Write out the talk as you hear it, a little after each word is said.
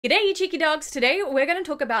G'day you cheeky dogs, today we're going to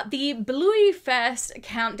talk about the Bluey Fest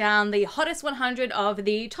countdown, the hottest 100 of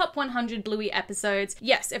the top 100 Bluey episodes.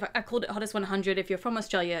 Yes, if I called it hottest 100, if you're from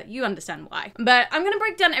Australia, you understand why. But I'm going to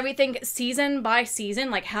break down everything season by season,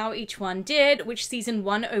 like how each one did, which season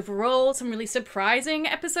won overall, some really surprising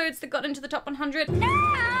episodes that got into the top 100. No!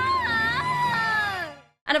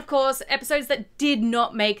 And of course, episodes that did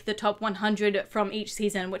not make the top 100 from each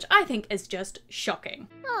season, which I think is just shocking.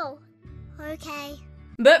 Oh, okay.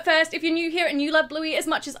 But first, if you're new here and you love Bluey as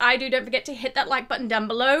much as I do, don't forget to hit that like button down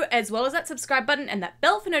below, as well as that subscribe button and that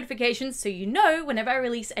bell for notifications so you know whenever I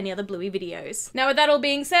release any other Bluey videos. Now with that all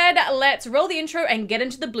being said, let's roll the intro and get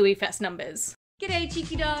into the Bluey Fest numbers. G'day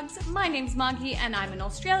cheeky dogs, my name's Margie and I'm an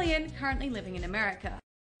Australian currently living in America.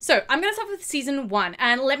 So, I'm going to start with season 1,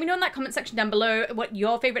 and let me know in that comment section down below what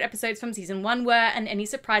your favourite episodes from season 1 were, and any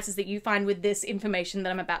surprises that you find with this information that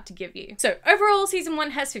I'm about to give you. So, overall, season 1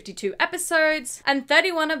 has 52 episodes, and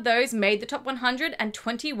 31 of those made the top 100, and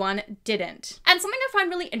 21 didn't. And something I find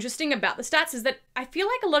really interesting about the stats is that I feel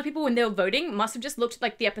like a lot of people, when they were voting, must have just looked at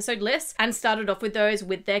like the episode lists and started off with those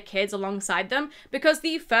with their kids alongside them, because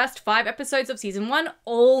the first 5 episodes of season 1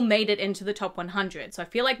 all made it into the top 100. So I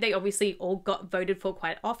feel like they obviously all got voted for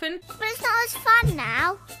quite often. But it's not as fun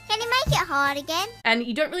now. Can you make it hard again? And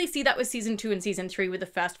you don't really see that with season 2 and season 3 with the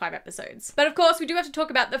first 5 episodes. But of course, we do have to talk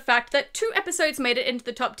about the fact that 2 episodes made it into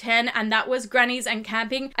the top 10, and that was Grannies and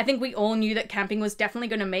Camping. I think we all knew that Camping was definitely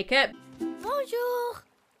going to make it. Bonjour.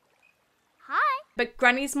 Hi. But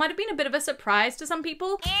Grannies might have been a bit of a surprise to some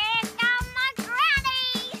people. Here come the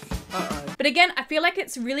grannies. But again, I feel like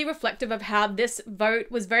it's really reflective of how this vote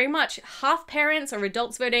was very much half parents or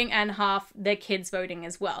adults voting and half their kids voting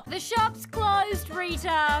as well. The shop's closed,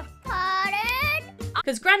 Rita. Pardon?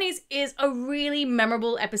 Because Grannies is a really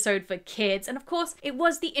memorable episode for kids, and of course, it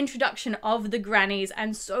was the introduction of the Grannies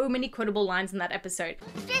and so many quotable lines in that episode.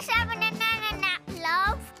 Just having a nap,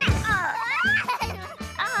 love.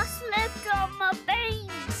 I slipped on my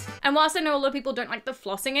beans. And whilst I know a lot of people don't like the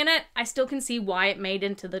flossing in it, I still can see why it made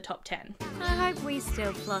into the top 10. I hope we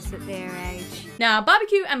still floss at their age. Now,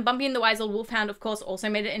 Barbecue and Bumpy and the Wise Old Wolfhound, of course, also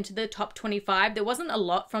made it into the top 25. There wasn't a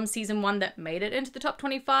lot from season 1 that made it into the top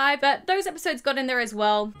 25, but those episodes got in there as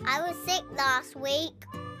well. I was sick last week.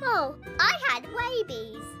 Oh, I had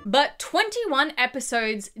rabies. But 21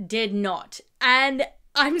 episodes did not. And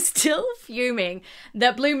I'm still fuming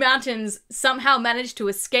that Blue Mountains somehow managed to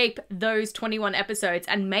escape those 21 episodes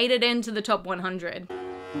and made it into the top 100.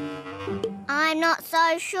 I'm not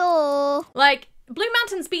so sure. Like, Blue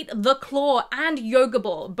Mountains beat The Claw and Yoga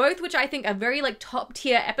Ball, both which I think are very like top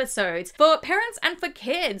tier episodes for parents and for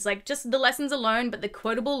kids, like just the lessons alone, but the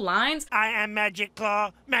quotable lines. I am Magic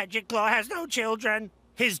Claw. Magic Claw has no children.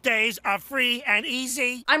 His days are free and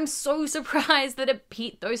easy. I'm so surprised that it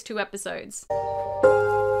beat those 2 episodes.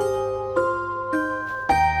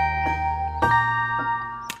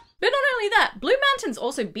 But not only that, Blue Mountains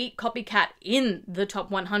also beat Copycat in the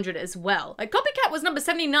top 100 as well. Like, Copycat was number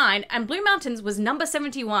 79 and Blue Mountains was number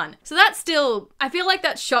 71. So that's still, I feel like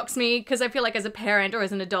that shocks me because I feel like as a parent or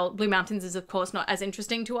as an adult, Blue Mountains is of course not as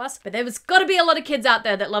interesting to us. But there's gotta be a lot of kids out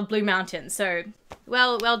there that love Blue Mountains. So,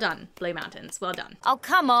 well done, Blue Mountains, well done. Oh,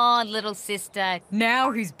 come on, little sister.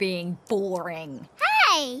 Now who's being boring?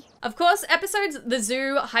 Hey. Of course, episodes The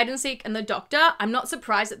Zoo, Hide and Seek, and The Doctor, I'm not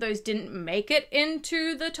surprised that those didn't make it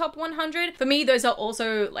into the top 100. For me, those are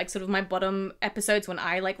also like sort of my bottom episodes when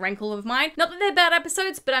I like rank all of mine. Not that they're bad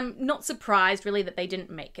episodes, but I'm not surprised really that they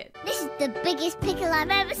didn't make it. This is the biggest pickle I've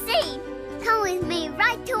ever seen. Come with me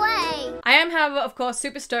right away. I am, however, of course,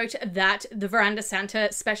 super stoked that the Veranda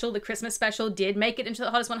Santa special, the Christmas special, did make it into the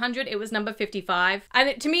hottest 100. It was number 55.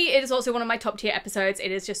 And to me, it is also one of my top tier episodes.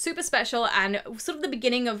 It is just super special and sort of the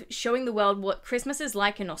beginning of showing the world what Christmas is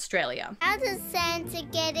like in Australia. How does Santa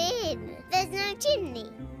get in? There's no chimney.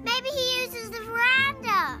 Maybe he uses the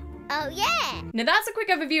veranda. Oh yeah! Now that's a quick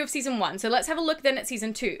overview of season 1, so let's have a look then at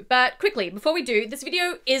season 2. But quickly, before we do, this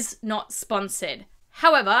video is not sponsored.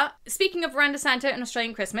 However, speaking of Veranda Santa and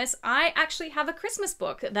Australian Christmas, I actually have a Christmas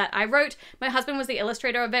book that I wrote. My husband was the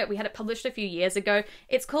illustrator of it. We had it published a few years ago.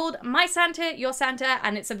 It's called My Santa, Your Santa,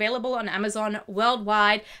 and it's available on Amazon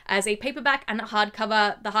worldwide as a paperback and a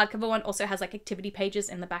hardcover. The hardcover one also has like activity pages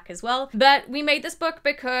in the back as well. But we made this book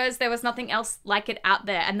because there was nothing else like it out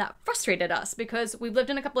there, and that frustrated us because we've lived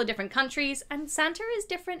in a couple of different countries and Santa is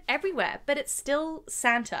different everywhere, but it's still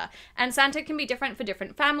Santa. And Santa can be different for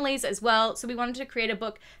different families as well, so we wanted to create a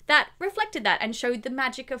book that reflected that and showed the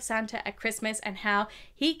magic of Santa at Christmas and how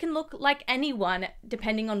he can look like anyone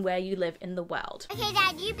depending on where you live in the world. Okay,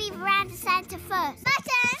 Dad, you be Veranda Santa first. My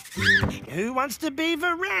turn! Who wants to be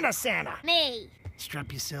Veranda Santa? Me.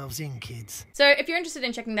 Strap yourselves in, kids. So if you're interested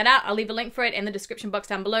in checking that out, I'll leave a link for it in the description box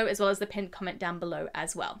down below, as well as the pinned comment down below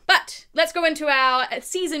as well. But let's go into our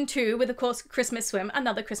season 2 with, of course, Christmas Swim,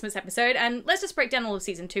 another Christmas episode, and let's just break down all of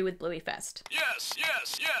season 2 with Bluey Fest. Yes,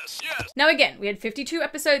 yes, yes, yes. Now again, we had 52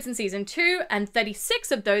 episodes in season 2, and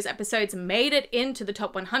 36 of those episodes made it into the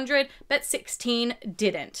top 100, but 16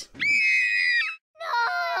 didn't. No!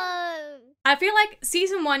 I feel like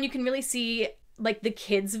season 1 you can really see like the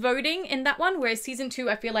kids voting in that one, whereas season 2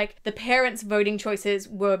 I feel like the parents' voting choices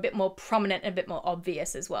were a bit more prominent and a bit more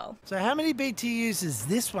obvious as well. So how many BTUs has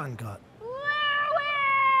this one got?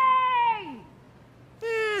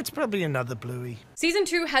 It's probably another Bluey. Season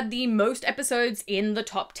 2 had the most episodes in the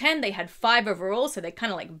top 10. They had 5 overall, so they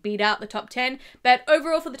kind of like beat out the top 10. But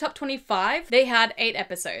overall for the top 25, they had 8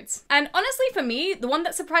 episodes. And honestly for me, the one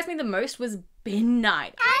that surprised me the most was Bin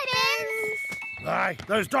Night. Hi, Bins! Aye,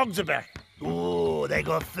 those dogs are back. Ooh, they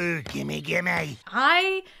got food. Gimme, gimme.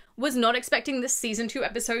 I was not expecting this season 2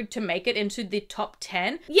 episode to make it into the top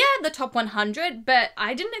 10. Yeah, the top 100, but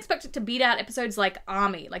I didn't expect it to beat out episodes like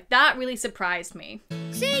Army. Like, that really surprised me.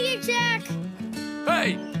 See you, Jack!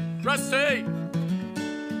 Hey, Rusty!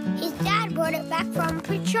 His dad brought it back from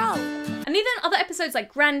patrol. And even other episodes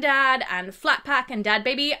like Granddad and Flat Pack and Dad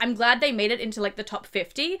Baby, I'm glad they made it into like the top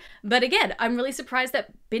 50. But again, I'm really surprised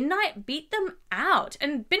that Bin Night beat them out.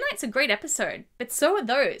 And Bin Night's a great episode, but so are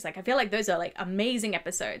those. Like, I feel like those are like amazing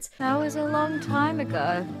episodes. That was a long time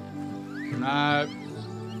ago. No,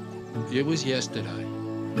 it was yesterday.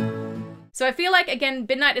 So I feel like, again,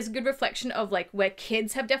 Bin Night is a good reflection of like where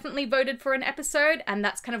kids have definitely voted for an episode, and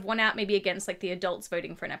that's kind of won out maybe against like the adults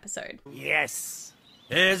voting for an episode. Yes.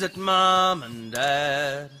 Is it Mom and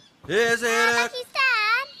Dad? Is it Lucky's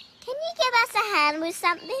dad, can you give us a hand with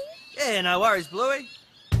something? Yeah, no worries, Bluey.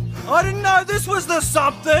 I didn't know this was the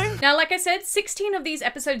something! Now, like I said, 16 of these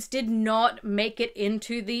episodes did not make it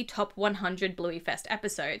into the top 100 Bluey Fest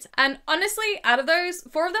episodes. And honestly, out of those,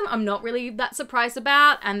 4 of them I'm not really that surprised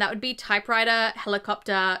about, and that would be Typewriter,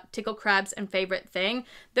 Helicopter, Tickle Crabs, and Favorite Thing.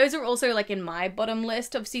 Those are also like in my bottom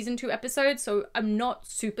list of season 2 episodes, so I'm not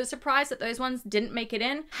super surprised that those ones didn't make it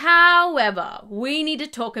in. However, we need to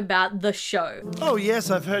talk about the show. Oh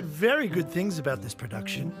yes, I've heard very good things about this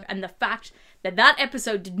production. And the fact that that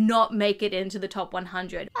episode did not make it into the top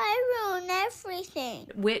 100. I ruin everything.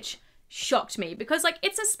 Which shocked me because like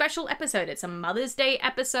it's a special episode. It's a Mother's Day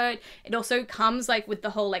episode. It also comes like with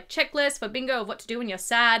the whole like checklist for bingo of what to do when you're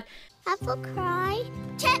sad. Apple cry.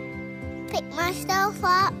 Check. Pick myself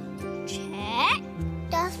up. Check.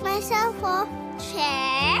 Dust myself off.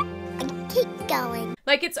 Check. And keep going.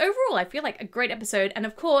 Like it's overall I feel like a great episode, and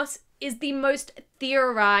of course is the most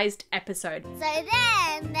theorized episode. So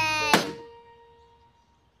then they...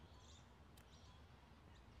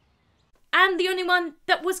 And the only one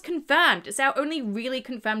that was confirmed. It's our only really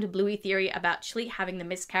confirmed Bluey theory about Chili having the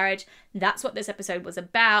miscarriage. That's what this episode was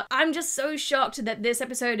about. I'm just so shocked that this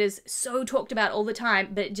episode is so talked about all the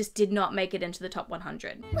time, but it just did not make it into the top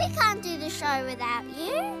 100. We can't do the show without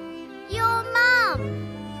you. Your mum.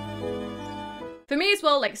 For me as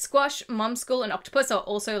well, like Squash, Mom School, and Octopus are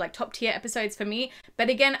also like top tier episodes for me. But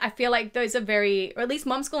again, I feel like those are very, or at least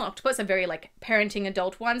Mom School and Octopus are very like parenting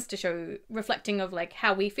adult ones to show reflecting of like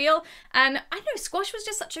how we feel. And I know Squash was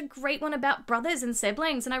just such a great one about brothers and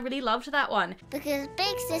siblings, and I really loved that one. Because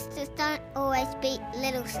big sisters don't always beat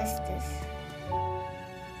little sisters.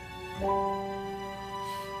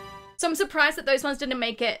 So I'm surprised that those ones didn't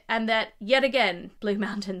make it, and that, yet again, Blue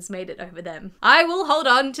Mountains made it over them. I will hold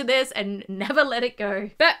on to this and never let it go.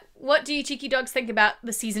 But what do you cheeky dogs think about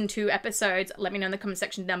the season 2 episodes? Let me know in the comment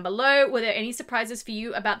section down below. Were there any surprises for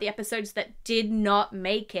you about the episodes that did not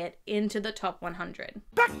make it into the top 100?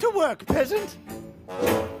 Back to work, peasant!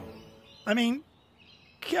 I mean,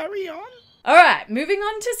 carry on? Alright, moving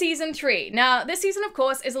on to season 3. Now, this season, of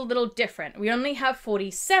course, is a little different. We only have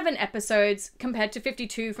 47 episodes compared to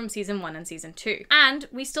 52 from season 1 and season 2. And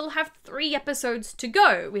we still have 3 episodes to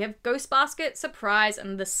go. We have Ghost Basket, Surprise,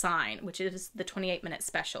 and The Sign, which is the 28-minute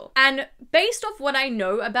special. And based off what I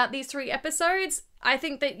know about these 3 episodes, I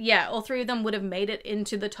think that, yeah, all 3 of them would have made it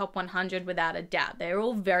into the top 100 without a doubt. They're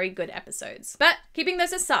all very good episodes. But keeping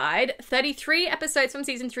those aside, 33 episodes from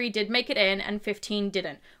season 3 did make it in and 15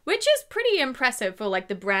 didn't, which is pretty impressive for like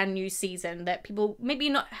the brand new season that people maybe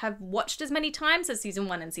not have watched as many times as season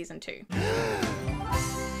 1 and season 2.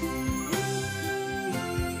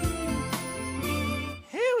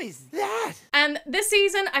 Who is that? And this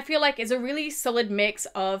season, I feel like, is a really solid mix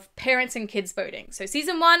of parents and kids voting. So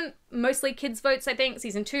season 1, mostly kids votes, I think.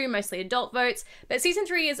 Season 2, mostly adult votes. But season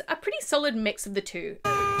 3 is a pretty solid mix of the two.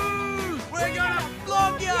 We're gonna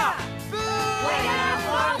flog ya! We're gonna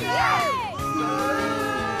flog you!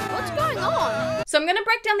 What's going on? So I'm gonna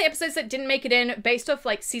break down the episodes that didn't make it in based off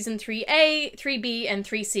like season 3A, 3B, and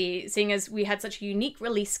 3C, seeing as we had such a unique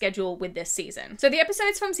release schedule with this season. So the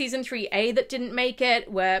episodes from season 3A that didn't make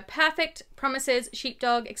it were Perfect, Promises,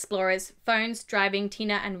 Sheepdog, Explorers, Phones, Driving,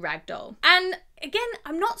 Tina, and Ragdoll. And again,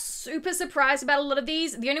 I'm not super surprised about a lot of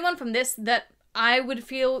these. The only one from this that I would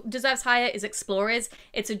feel deserves higher is Explorers.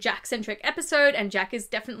 It's a Jack-centric episode, and Jack is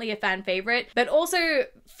definitely a fan favorite. But also,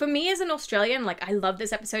 for me as an Australian, like, I love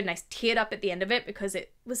this episode and I teared up at the end of it because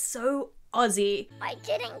it was so Aussie. I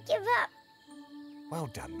didn't give up. Well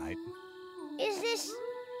done, mate. Is this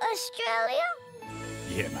Australia?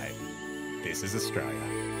 Yeah, mate. This is Australia.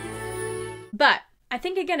 But I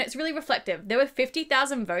think, again, it's really reflective. There were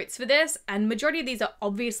 50,000 votes for this, and majority of these are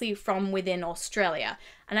obviously from within Australia.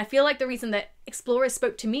 And I feel like the reason that Explorers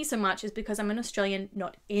spoke to me so much is because I'm an Australian,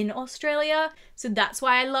 not in Australia. So that's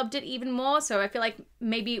why I loved it even more. So I feel like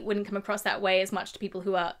maybe it wouldn't come across that way as much to people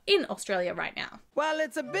who are in Australia right now. Well,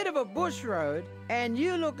 it's a bit of a bush road, and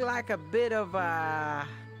you look like a bit of a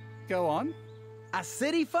Go on.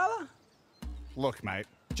 city fella? Look, mate,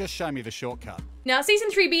 just show me the shortcut. Now, season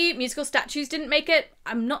 3B, Musical Statues didn't make it.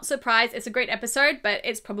 I'm not surprised. It's a great episode, but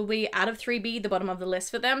it's probably out of 3B, the bottom of the list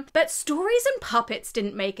for them. But Stories and Puppets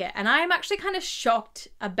didn't make it, and I'm actually kind of shocked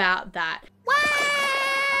about that.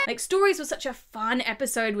 Like, Stories was such a fun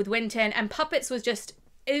episode with Winton, and Puppets was just...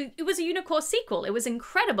 It was a Unicorn sequel. It was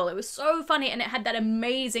incredible. It was so funny, and it had that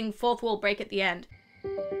amazing fourth wall break at the end.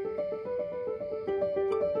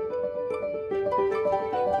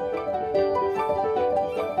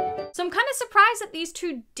 So I'm kind of surprised that these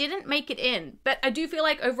two didn't make it in, but I do feel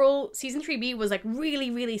like overall season 3B was like really,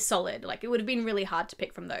 really solid. Like, it would have been really hard to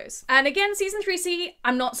pick from those. And again, season 3C,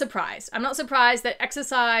 I'm not surprised. I'm not surprised that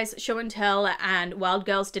Exercise, Show and Tell, and Wild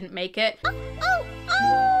Girls didn't make it.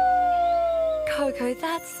 Coco,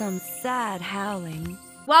 that's some sad howling.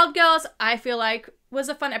 Wild Girls, I feel like, was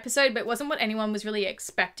a fun episode, but it wasn't what anyone was really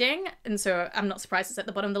expecting, and so I'm not surprised it's at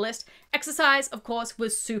the bottom of the list. Exercise, of course,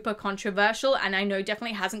 was super controversial, and I know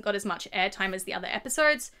definitely hasn't got as much airtime as the other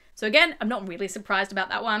episodes. So again, I'm not really surprised about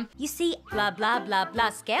that one. You see, blah, blah, blah,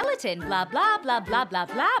 blah, skeleton, blah, blah, blah, blah, blah,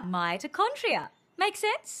 blah, mitochondria. Make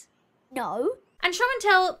sense? No. And Show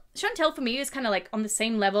and Tell for me is kind of like on the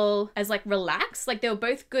same level as like Relax. Like, they were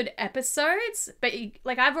both good episodes, but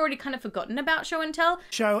like I've already kind of forgotten about Show and Tell.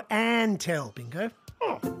 Show and tell, bingo.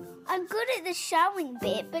 I'm good at the showing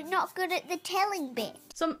bit, but not good at the telling bit.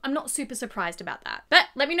 So I'm not super surprised about that. But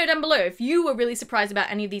let me know down below if you were really surprised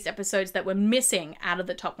about any of these episodes that were missing out of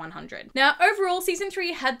the top 100. Now, overall, season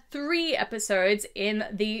 3 had 3 episodes in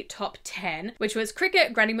the top 10, which was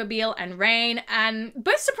Cricket, Granny Mobile, and Rain. And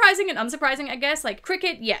both surprising and unsurprising, I guess. Like,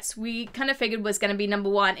 Cricket, yes, we kind of figured was going to be number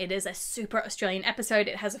 1. It is a super Australian episode.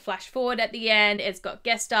 It has a flash forward at the end. It's got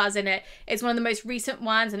guest stars in it. It's one of the most recent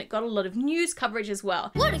ones, and it got a lot of news coverage as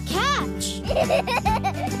well. What a catch!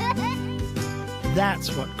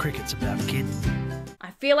 That's what cricket's about, kid.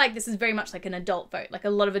 I feel like this is very much like an adult vote. Like, a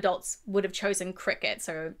lot of adults would have chosen Cricket,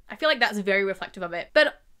 so I feel like that's very reflective of it.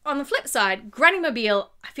 But on the flip side, Granny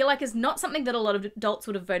Mobile, I feel like is not something that a lot of adults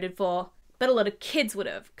would have voted for, but a lot of kids would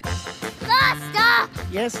have. Faster!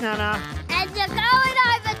 Yes, Nana. And you're going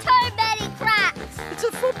over too many cracks! It's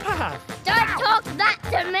a footpath. Don't talk that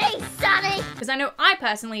to me, sonny! Because I know I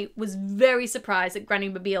personally was very surprised that Granny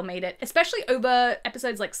Mobile made it, especially over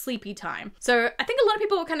episodes like Sleepy Time. So I think a lot of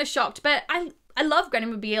people were kind of shocked, but I love Granny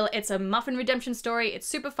Mobile. It's a muffin redemption story. It's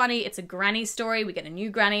super funny. It's a granny story. We get a new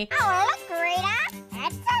granny. Oh, Greta,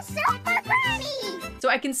 it's a super granny! So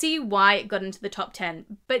I can see why it got into the top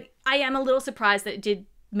 10, but I am a little surprised that it did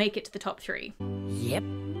make it to the top 3. Yep,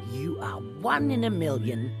 you are 1 in a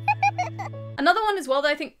million. Another one as well that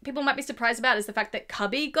I think people might be surprised about is the fact that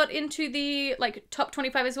Cubby got into the like top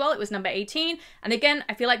 25 as well. It was number 18. And again,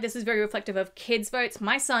 I feel like this is very reflective of kids' votes.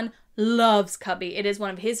 My son loves Cubby. It is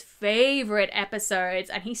one of his favorite episodes,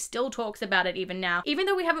 and he still talks about it even now, even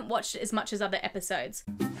though we haven't watched it as much as other episodes.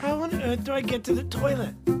 How on earth do I get to the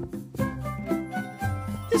toilet?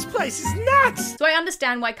 This place is nuts! So I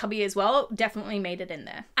understand why Cubby as well definitely made it in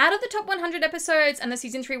there. Out of the top 100 episodes and the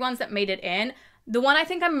season 3 ones that made it in, the one I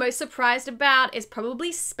think I'm most surprised about is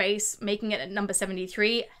probably Space, making it at number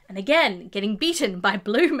 73, and again, getting beaten by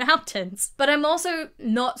Blue Mountains. But I'm also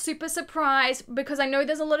not super surprised because I know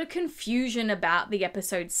there's a lot of confusion about the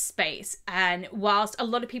episode Space, and whilst a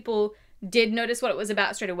lot of people did notice what it was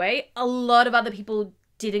about straight away, a lot of other people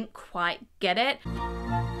didn't quite get it.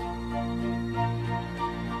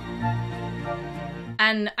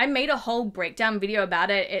 And I made a whole breakdown video about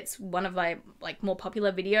it. It's one of my like more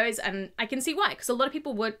popular videos, and I can see why, because a lot of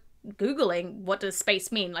people were Googling what does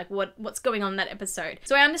space mean, like what's going on in that episode.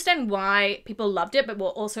 So I understand why people loved it, but were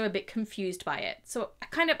also a bit confused by it. So I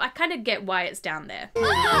kind of get why it's down there.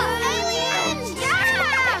 Oh, aliens!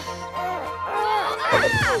 Yeah!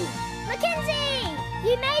 Mackenzie!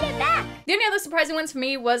 You made it back! The only other surprising ones for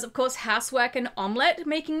me was, of course, Housework and Omelette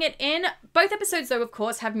making it in. Both episodes, though, of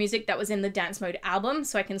course, have music that was in the Dance Mode album,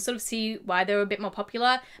 so I can sort of see why they were a bit more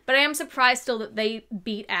popular, but I am surprised still that they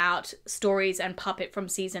beat out Stories and Puppet from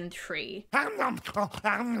season 3. That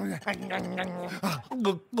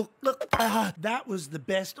was the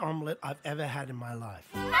best omelette I've ever had in my life.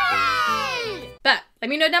 But let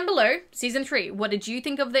me know down below, season 3, what did you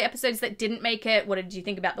think of the episodes that didn't make it? What did you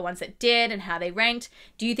think about the ones that did and how they ranked?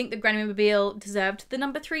 Do you think the Granny Mobile deserved the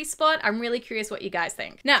number 3 spot? I'm really curious what you guys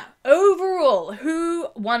think. Now, overall, who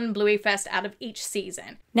won Bluey Fest out of each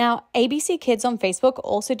season? Now, ABC Kids on Facebook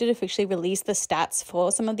also did officially release the stats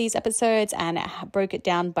for some of these episodes and broke it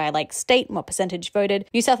down by like state and what percentage voted.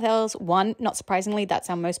 New South Wales won, not surprisingly, that's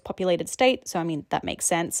our most populated state, so I mean, that makes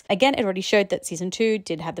sense. Again, it already showed that season 2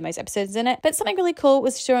 did have the most episodes in it, but something really cool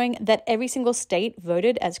was showing that every single state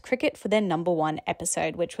voted as cricket for their number 1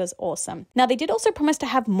 episode, which was awesome. Now, they did also promise to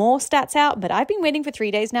have more stats out, but I've been waiting for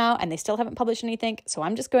 3 days now and they still haven't published anything, so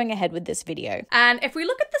I'm just going ahead with this video. And if we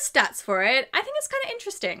look at the stats for it, I think it's kind of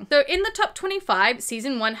interesting. So in the top 25,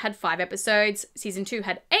 season 1 had 5 episodes, season 2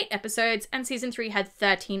 had 8 episodes, and season 3 had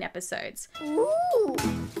 13 episodes. Ooh.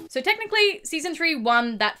 So technically, season 3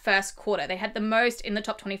 won that first quarter. They had the most in the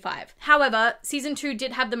top 25. However, season 2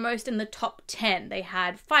 did have the most in the top 10. They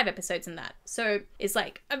had 5 episodes in that. So it's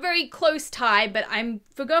like a very close tie, but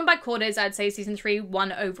for going by quarters, I'd say season 3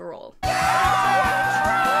 won overall.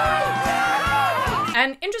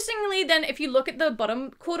 And interestingly then, if you look at the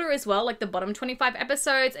bottom quarter as well, like the bottom 25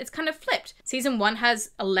 episodes, it's kind of flipped. Season 1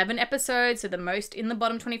 has 11 episodes, so the most in the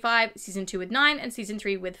bottom 25, season 2 with 9, and season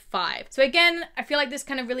 3 with 5. So again, I feel like this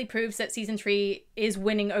kind of really proves that season 3 is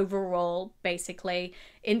winning overall, basically,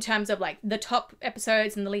 in terms of like the top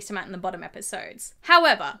episodes and the least amount in the bottom episodes.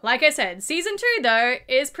 However, like I said, season 2 though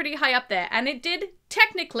is pretty high up there, and it did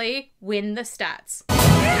technically win the stats.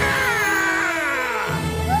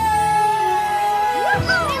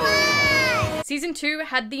 Season 2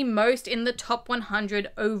 had the most in the top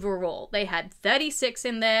 100 overall. They had 36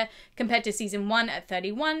 in there compared to season 1 at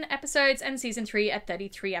 31 episodes and season 3 at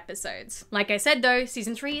 33 episodes. Like I said though,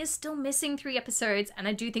 season 3 is still missing 3 episodes, and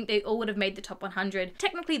I do think they all would have made the top 100,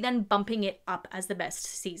 technically then bumping it up as the best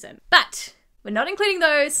season. But we're not including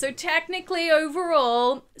those, so technically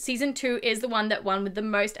overall, season 2 is the one that won with the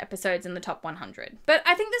most episodes in the top 100. But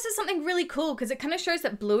I think this is something really cool because it kind of shows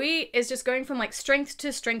that Bluey is just going from like strength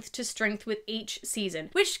to strength to strength with each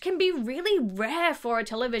season, which can be really rare for a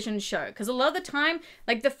television show because a lot of the time,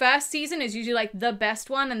 like the first season is usually like the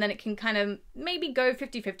best one, and then it can kind of maybe go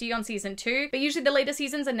 50-50 on season 2, but usually the later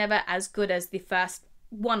seasons are never as good as the first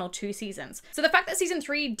 1 or 2 seasons. So the fact that season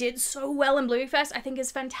 3 did so well in Bluey Fest, I think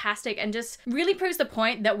is fantastic and just really proves the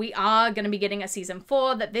point that we are going to be getting a season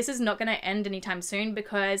 4, that this is not going to end anytime soon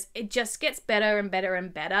because it just gets better and better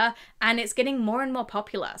and better, and it's getting more and more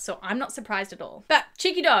popular. So I'm not surprised at all. But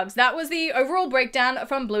cheeky dogs, that was the overall breakdown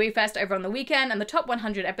from Bluey Fest over on the weekend and the top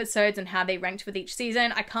 100 episodes and how they ranked with each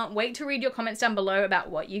season. I can't wait to read your comments down below about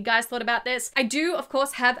what you guys thought about this. I do, of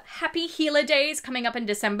course, have Happy Healer Days coming up in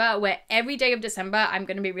December, where every day of December I'm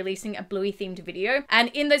going to be releasing a Bluey themed video, and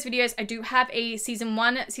in those videos I do have a season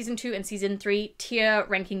 1, season 2, and season 3 tier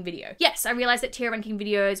ranking video. Yes, I realized that tier ranking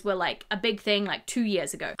videos were like a big thing like 2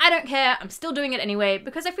 years ago. I don't care, I'm still doing it anyway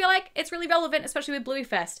because I feel like it's really relevant, especially with Bluey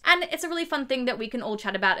Fest, and it's a really fun thing that we can all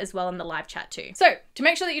chat about as well in the live chat too. So to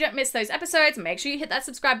make sure that you don't miss those episodes, make sure you hit that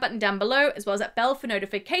subscribe button down below as well as that bell for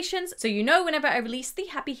notifications so you know whenever I release the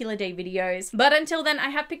Happy Healer Day videos. But until then, I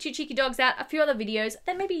have picked you cheeky dogs out a few other videos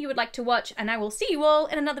that maybe you would like to watch, and I will see you all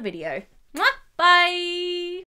in another video. Mwah! Bye!